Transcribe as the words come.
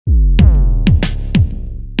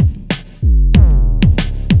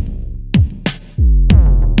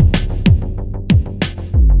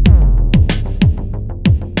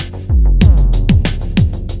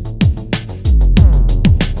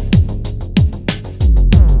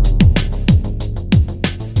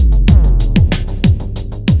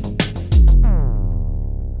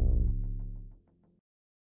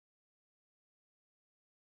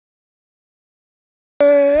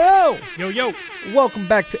yo. Welcome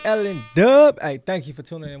back to Ellen Dub. Hey, thank you for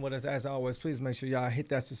tuning in with us as always. Please make sure y'all hit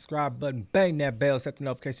that subscribe button, bang that bell, set the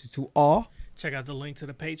notifications to all. Check out the link to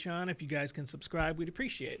the Patreon. If you guys can subscribe, we'd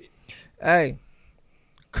appreciate it. Hey,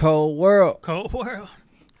 Cold World. Cold World.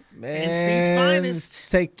 Man, NC's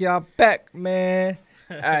finest. Take y'all back, man.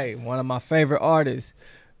 Hey, one of my favorite artists.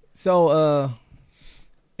 So,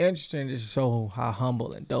 interesting to show how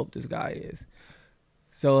humble and dope this guy is.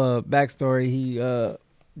 So, backstory, he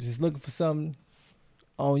just looking for something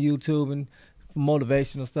on YouTube and for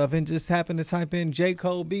motivational stuff, and just happened to type in J.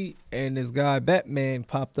 Cole beat, and this guy Batman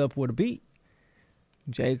popped up with a beat.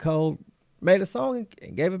 J. Cole made a song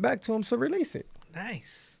and gave it back to him, so release it.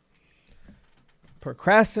 Nice.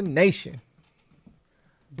 Procrastination.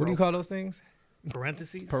 Broke. What do you call those things?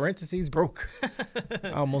 Parentheses? Parentheses broke.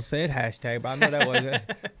 I almost said hashtag, but I know that was a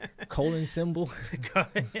colon symbol.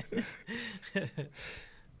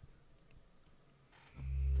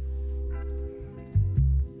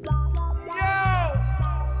 Yo!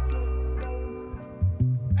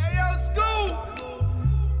 Hey, yo, Scoop!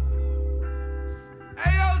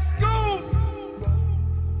 Hey, yo, Scoop!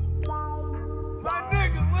 My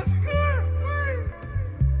nigga, what's good?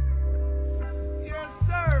 Yes,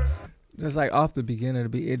 sir. Just like off the beginning of the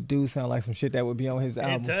beat, it do sound like some shit that would be on his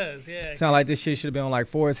album. It does, yeah. Sound like this shit should have been on like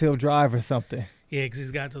Forest Hill Drive or something. Yeah, because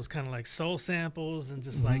he's got those kind of like soul samples and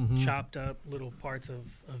just like chopped up little parts of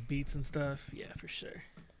beats and stuff. Yeah, for sure.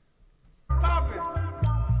 Poppin'.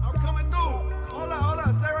 I'm coming through. Hold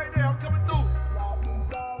up. Stay right there. I'm coming through.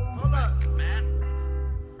 Hold up.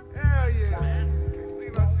 Hell yeah. Can't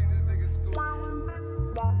believe I see this nigga Scoop.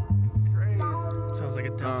 Crazy. Sounds like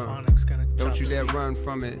a Delphonics kind of. Don't you dare run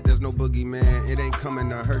from it, there's no boogeyman. It ain't coming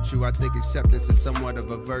to hurt you. I think acceptance is somewhat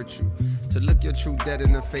of a virtue. To look your true dead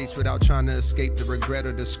in the face without trying to escape the regret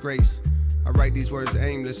or disgrace. I write these words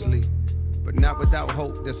aimlessly, but not without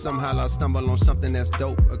hope that somehow I'll stumble on something that's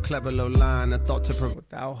dope. A clever little line, a thought to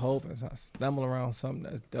Without hope, and I stumble around something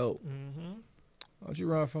that's dope. Don't you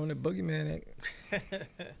run from the boogeyman?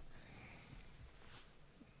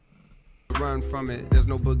 run from it, there's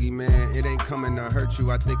no boogeyman. It ain't coming to hurt you.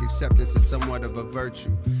 I think acceptance is somewhat of a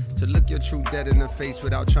virtue. To look your true dead in the face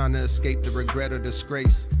without trying to escape the regret or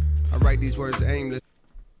disgrace. I write these words aimless.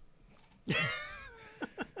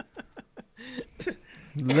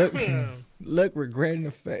 Look, regret in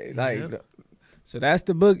the face. Like, so that's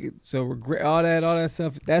the boogie. So regret, all that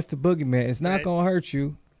stuff. That's the boogeyman. It's not gonna hurt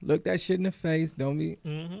you. Look that shit in the face. Don't be.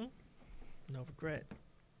 No regret.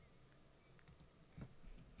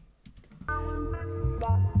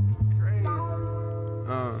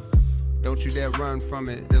 Don't you dare run from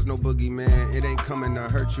it, there's no boogeyman. It ain't coming to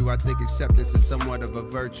hurt you. I think acceptance is somewhat of a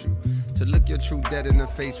virtue. To look your true dead in the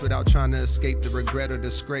face without trying to escape the regret or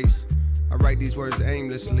disgrace. I write these words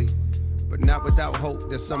aimlessly, but not without hope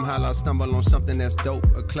that somehow I'll stumble on something that's dope.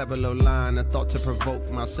 A clever little line, a thought to provoke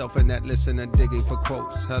myself and that listener digging for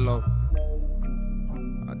quotes. Hello.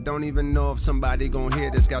 I don't even know if somebody gon'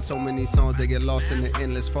 hear this. Got so many songs they get lost in the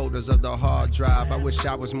endless folders of the hard drive. I wish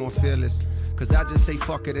I was more fearless, cause I just say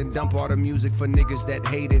fuck it and dump all the music for niggas that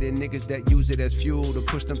hate it and niggas that use it as fuel to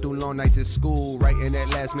push them through long nights at school, writing that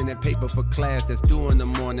last minute paper for class that's due in the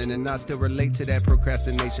morning, and I still relate to that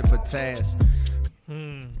procrastination for tasks.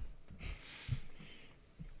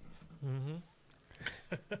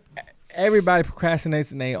 Everybody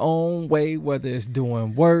procrastinates in their own way, whether it's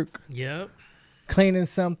doing work, cleaning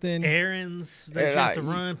something, errands that you have to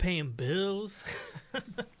run, paying bills,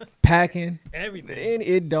 packing, everything.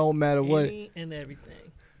 It don't matter what. And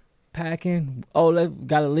everything. Packing. Oh,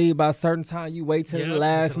 gotta leave by a certain time. You wait till the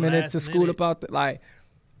last minute to scoot up out the like.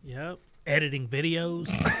 Editing videos.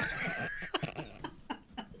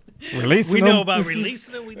 Releasing we them. know about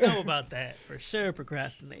releasing them. We know about that for sure.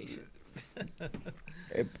 Procrastination.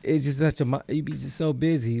 It's just such a. You be just so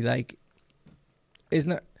busy. Like, it's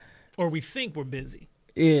not. Or we think we're busy.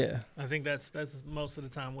 Yeah. I think that's most of the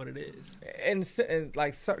time what it is. And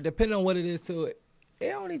like, depending on what it is, too,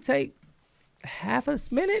 it only take half a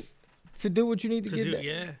minute to do what you need to get done.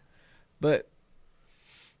 Yeah. But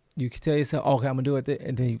you can tell yourself, okay, I'm gonna do it,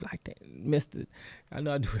 and then you like, damn, missed it. I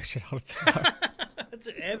know I do that shit all the time.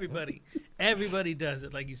 Everybody does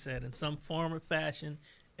it, like you said, in some form or fashion.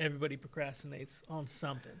 Everybody procrastinates on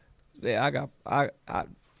something. Yeah,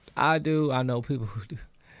 I do. I know people who do.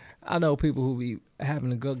 I know people who be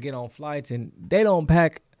having to go get on flights and they don't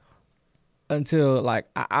pack until like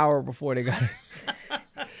an hour before they got it.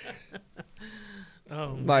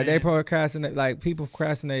 Like, they procrastinate. Like, people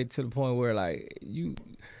procrastinate to the point where, like, you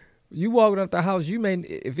walking up the house,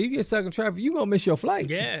 if you get stuck in traffic, you gonna miss your flight.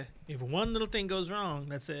 Yeah, if one little thing goes wrong,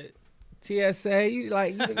 that's it. TSA, you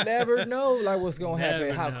never know like what's gonna happen,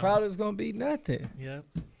 Never how know. crowded it's gonna be, nothing. Yep.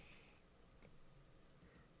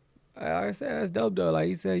 Like I said, that's dope though. Like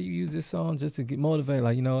he said, you use this song just to get motivated.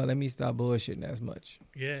 Like, you know what, let me stop bullshitting as much.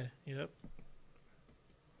 Yeah. Yep.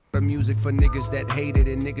 The music for niggas that hate it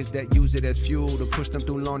and niggas that use it as fuel to push them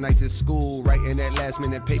through long nights at school, writing that last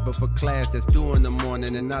minute paper for class that's due in the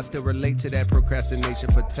morning, and I still relate to that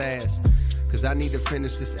procrastination for tasks, cause I need to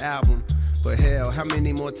finish this album. But hell, how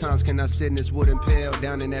many more times can I sit in this wooden pail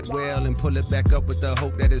down in that well and pull it back up with the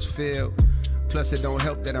hope that it's filled? Plus it don't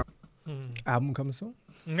help that I'm Album coming soon.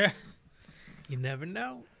 You never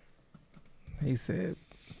know. He said,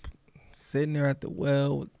 sitting there at the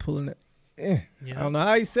well, pulling it. Yeah. I don't know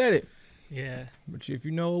how he said it, Yeah. but if you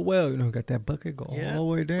know it well, you know, got that bucket go Yeah. all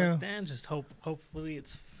the way down. But then just hopefully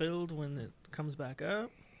it's filled when it comes back up.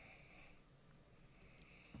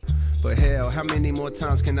 But hell, how many more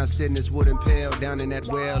times can I sit in this wooden pail down in that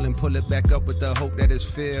well and pull it back up with the hope that it's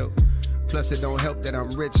filled? Plus it don't help that I'm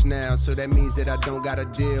rich now, so that means that I don't gotta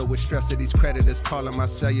deal with stress of these creditors calling my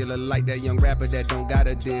cellular like that young rapper that don't got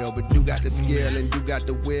a deal. But you got the skill and you got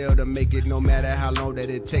the will to make it, no matter how long that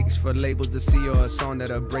it takes for labels to see or a song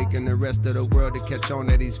that'll break and the rest of the world to catch on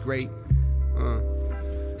that he's great.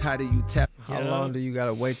 How do you tap? How long do you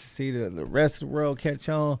gotta wait to see the rest of the world catch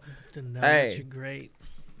on? To know Hey. that you're great.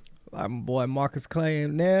 Like my boy Marcus Clay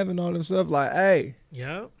and Nev and all them stuff. Like, hey,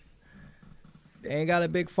 Yep. they ain't got a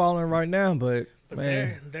big following right now, but But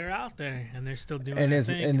man, they're out there and they're still doing and their it's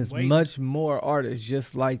thing and it's waiting. much more artists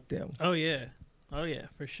just like them. Oh yeah. Oh yeah,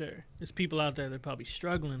 for sure. There's people out there that are probably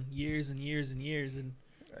struggling years and years and years and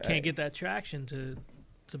can't get that traction to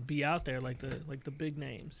be out there like the big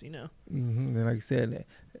names, you know. And like I said,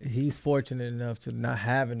 he's fortunate enough to not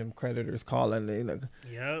having them creditors calling.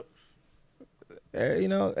 Yep. You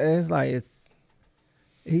know, and it's like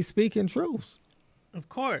he's speaking truth. Of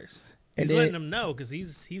course. And He's then- letting them know because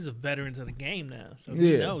he's a veteran to the game now, so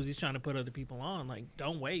he Yeah. knows he's trying to put other people on. Like,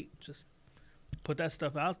 don't wait, just put that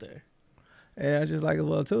stuff out there. And I just like as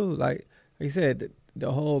well too. Like he said,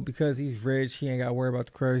 the whole because he's rich, he ain't got to worry about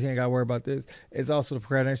the credits. He ain't got to worry about this. It's also the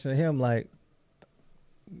procrastination of him, like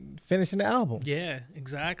finishing the album. Yeah,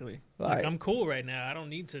 exactly. Like- Like I'm cool right now. I don't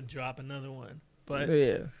need to drop another one. But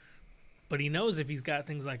Yeah, he knows if he's got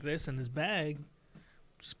things like this in his bag,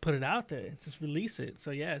 just put it out there. Just release it.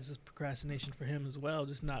 So yeah, it's just procrastination for him as well.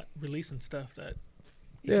 Just not releasing stuff that.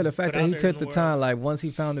 he yeah. can The fact put that out he there in took the time, world. like once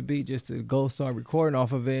he found the beat, just to go start recording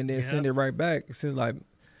off of it and then send Yep. it right back. It seems like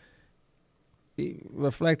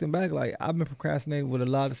reflecting back, like I've been procrastinating with a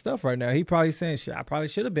lot of stuff right now. He probably saying, "Shit, I probably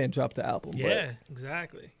should have been dropped the album." Yeah,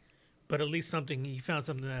 exactly. But at least he found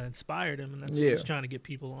something that inspired him, and that's what Yeah. he's trying to get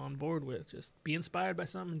people on board with. Just be inspired by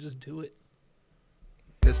something and just do it.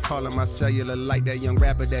 Just calling my cellular like that young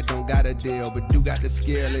rapper that don't got a deal. But you got the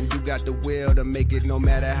skill and you got the will to make it, no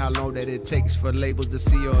matter how long that it takes for labels to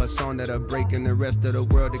see or a song that'll break and the rest of the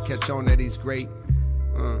world to catch on that he's great.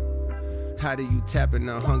 How do you tap in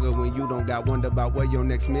the hunger when you don't got wonder about where your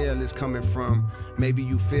next meal is coming from? Maybe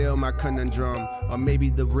you feel my conundrum, or maybe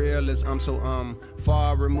the real is I'm so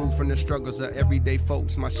far removed from the struggles of everyday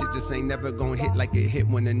folks. My shit just ain't never gonna hit like it hit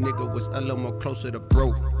when a nigga was a little more closer to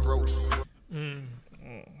broke.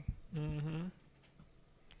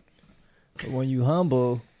 But when you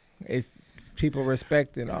humble, it's people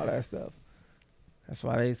respecting all that stuff. That's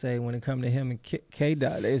why they say when it come to him and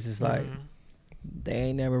K-Dot, it's just like they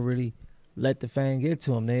ain't never really let the fame get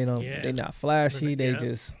to them. They don't. Yeah. They not flashy. They Yeah.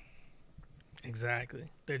 just Exactly.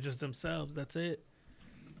 They're just themselves. That's it.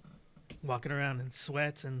 Walking around in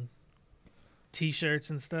sweats and t-shirts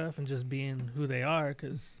and stuff, and just being who they are,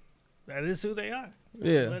 because that is who they are.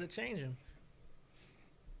 yeah. Let it change them.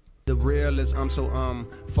 The real is I'm so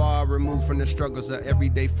far removed from the struggles of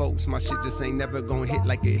everyday folks. My shit just ain't never gonna hit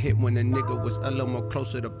like it hit when a nigga was a little more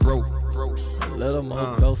closer to broke. A little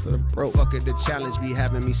more closer to broke. Fuck it, the challenge be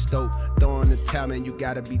having me stoked. Throwing the talent, you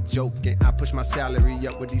gotta be joking. I push my salary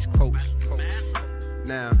up with these quotes.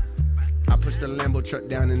 Now, I push the Lambo truck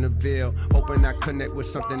down in the Ville, hoping I connect with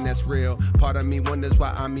something that's real. Part of me wonders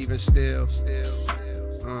why I'm even still.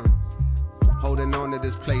 Holding on to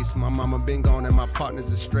this place. My mama been gone and my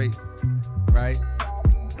partners are straight. Right?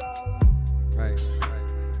 Right.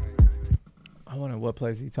 I wonder what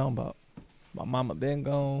place he talking about. My mama been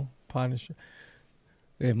gone. Partnership.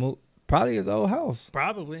 They moved. Probably his old house.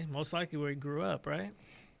 Probably. Most likely where he grew up, right?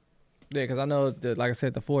 Yeah, because I know that, like I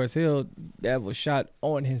said, the Forest Hill that was shot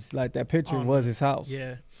on his, like that picture On was the- his house.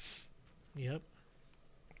 Yeah. Yep.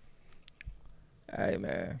 Hey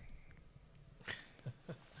man,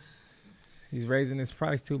 he's raising his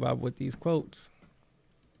price too by with these quotes.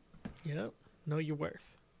 Yep. Know your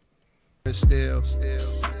worth. Still.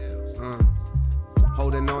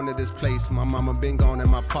 Holding on to this place. My mama been gone and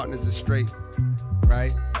my partners are straight.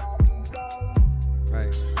 Right?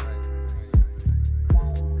 Right.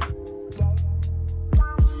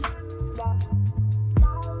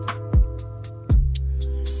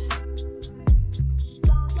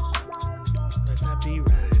 Let that be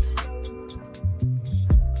right.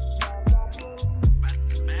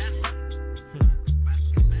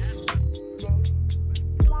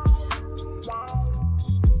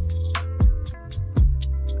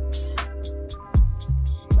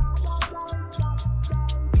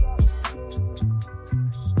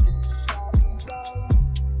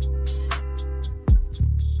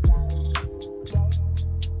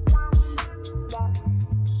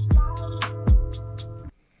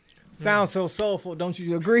 Sounds so soulful, don't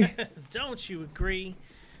you agree? Don't you agree?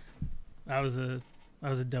 That was a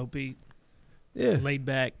dope beat. Yeah. Laid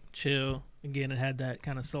back, chill. Again, it had that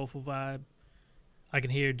kind of soulful vibe. I can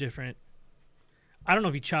hear different. I don't know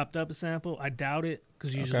if he chopped up a sample. I doubt it,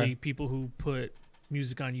 because usually Okay. people who put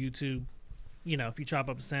music on YouTube, you know, if you chop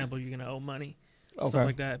up a sample, you're gonna owe money, stuff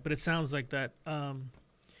like that. But it sounds like that. I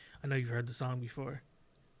know you've heard the song before,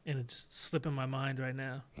 and it's slipping my mind right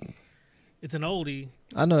now. It's an oldie.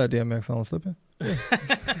 I know that DMX song, Slipping.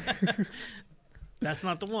 That's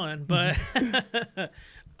not the one, but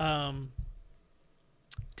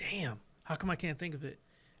damn, how come I can't think of it?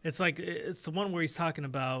 It's like, it's the one where he's talking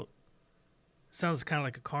about, sounds kind of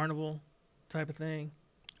like a carnival type of thing.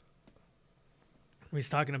 Where he's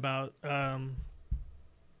talking about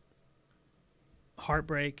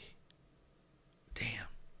heartbreak. Damn.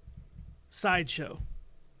 Sideshow.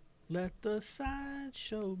 Let the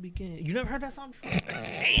sideshow begin. You never heard that song before?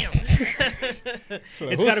 Damn.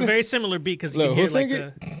 It's got a very similar beat, because you Look, can hear who like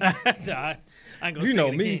sing the. I ain't gonna You sing know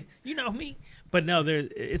it me. again. You know me. But no,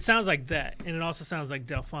 it sounds like that, and it also sounds like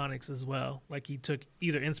Delphonics as well. Like he took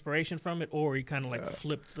either inspiration from it, or he kind of like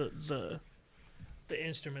flipped the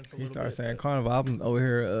instruments a He little started bit. saying Carnival. I'm over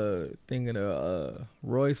here thinking of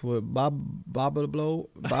Royce with Baba the Blow,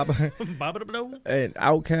 Baba Baba the Blow. and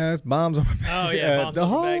Outkast, Bombs on Oh yeah, Bombs the on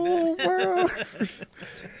whole world.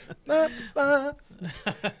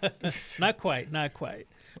 Not quite.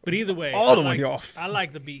 But either way, All the I way like, off. I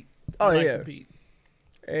like the beat. Oh, I like yeah. the beat.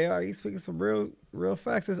 Hey, he's speaking some real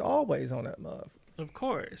facts as always on that mother. Of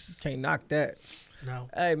course. Can't knock that. No.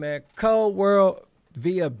 Hey man, Cold World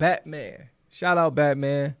via Batman. Shout out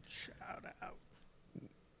Batman. Shout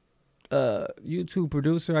out. YouTube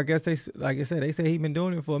producer. I guess like I said, they say he been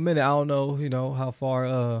doing it for a minute. I don't know, how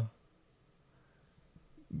far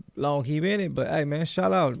long he been in it, but hey man,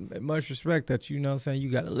 shout out. Much respect that you know what I'm saying,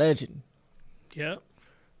 you got a legend. Yep.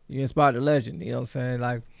 You inspired a legend, you know what I'm saying?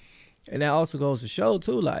 Like, and that also goes to show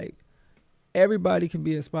too, like, everybody can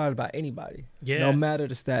be inspired by anybody. Yeah. No matter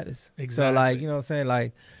the status. Exactly. So like, you know what I'm saying?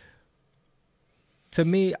 Like, to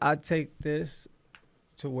me, I take this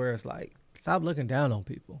to where it's like, stop looking down on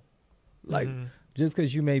people. Like, just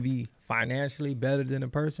because you may be financially better than a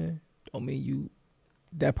person, don't mean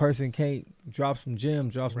that person can't drop some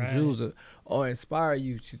gems, drop some Right. jewels, or inspire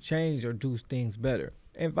you to change or do things better.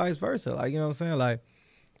 And vice versa. Like, you know what I'm saying? Like,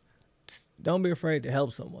 just don't be afraid to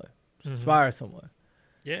help someone. Inspire someone.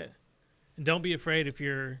 Yeah. And don't be afraid if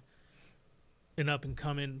you're an up and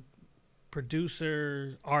coming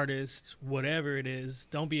producer, artist, whatever it is.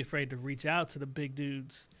 Don't be afraid to reach out to the big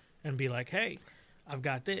dudes and be like, hey, I've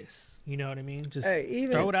got this. You know what I mean? Just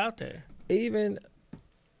throw it out there. Even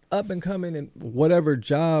up and coming in whatever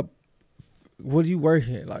job, what are you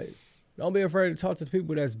working in? Like, don't be afraid to talk to the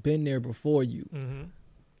people that's been there before you.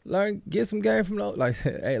 Get some game from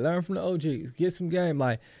learn from the OGs. Get some game.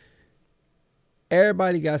 Like,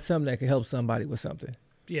 everybody got something that can help somebody with something.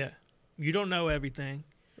 Yeah. You don't know everything.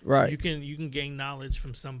 Right. You can gain knowledge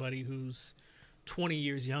from somebody who's 20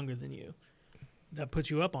 years younger than you. That puts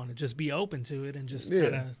you up on it. Just be open to it and just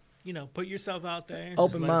kind of, put yourself out there. And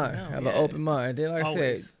Open just mind. let them know. Have Yeah. an open mind. Then, like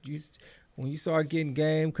Always. I said, when you start getting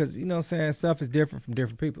game, because, you know what I'm saying, stuff is different from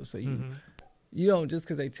different people. So you don't, just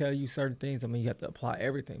because they tell you certain things, I mean, you have to apply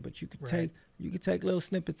everything. But you could take little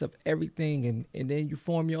snippets of everything and then you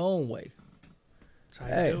form your own way. That's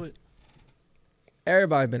how you do it.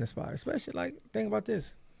 Everybody been inspired, especially, like, think about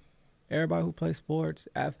this. Everybody who plays sports,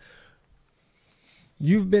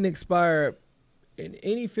 you've been inspired in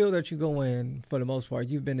any field that you go in. For the most part,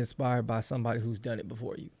 you've been inspired by somebody who's done it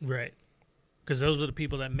before you. Right. Because those are the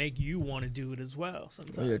people that make you want to do it as well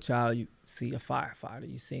sometimes. When you're a child, you see a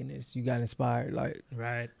firefighter, you seen this, you got inspired. Like,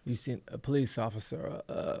 Right. you seen a police officer,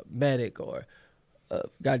 a medic, or a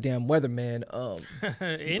goddamn weatherman.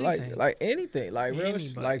 Anything. Like anything. Like, real,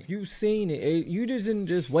 Anybody. like, you've seen it. You just didn't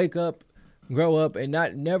just wake up, grow up, and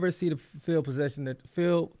never see the field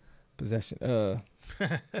possession.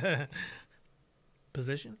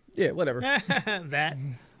 Position? Yeah, whatever. That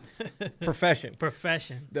Profession.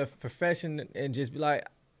 profession. The profession, and just be like,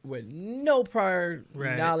 with no prior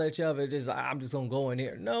Right. knowledge of it, just like, I'm just gonna go in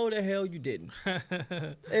here. No, the hell you didn't.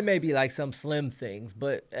 It may be like some slim things,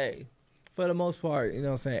 but hey, for the most part, you know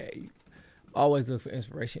what I'm saying? Always look for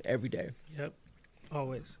inspiration every day, Yep.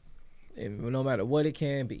 Always. and no matter what it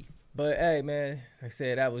can be. But hey, man, like I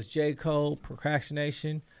said, that was J. Cole,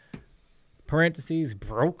 Procrastination, parentheses,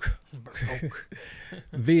 broke,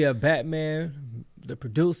 via Batman, the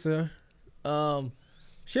producer.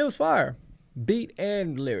 Shit was fire. Beat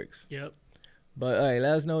and lyrics. Yep. But hey,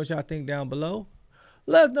 let us know what y'all think down below.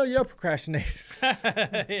 Let us know your procrastinations.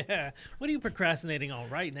 Yeah. What are you procrastinating on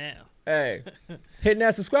right now? Hey, hitting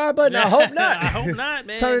that subscribe button? I hope not. I hope not,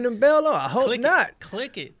 man. Turning the bell on? I hope Click not. It.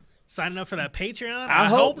 Click it. Signing up for that Patreon? I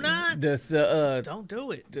hope not. Just, Don't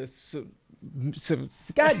do it.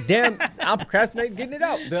 goddamn, I'm procrastinating getting it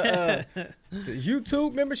out. The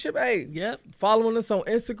YouTube membership. Hey, Yep. following us on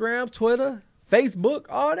Instagram, Twitter, Facebook,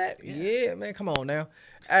 all that. Yeah, man, come on now.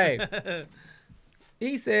 Hey,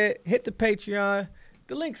 he said hit the Patreon.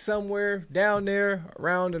 The link's somewhere down there,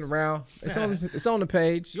 around and around. It's on the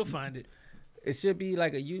page. You'll find it. It should be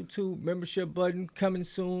like a YouTube membership button coming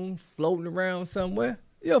soon, floating around somewhere.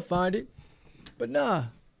 You'll find it. But nah,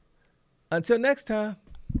 until next time.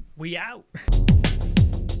 We out.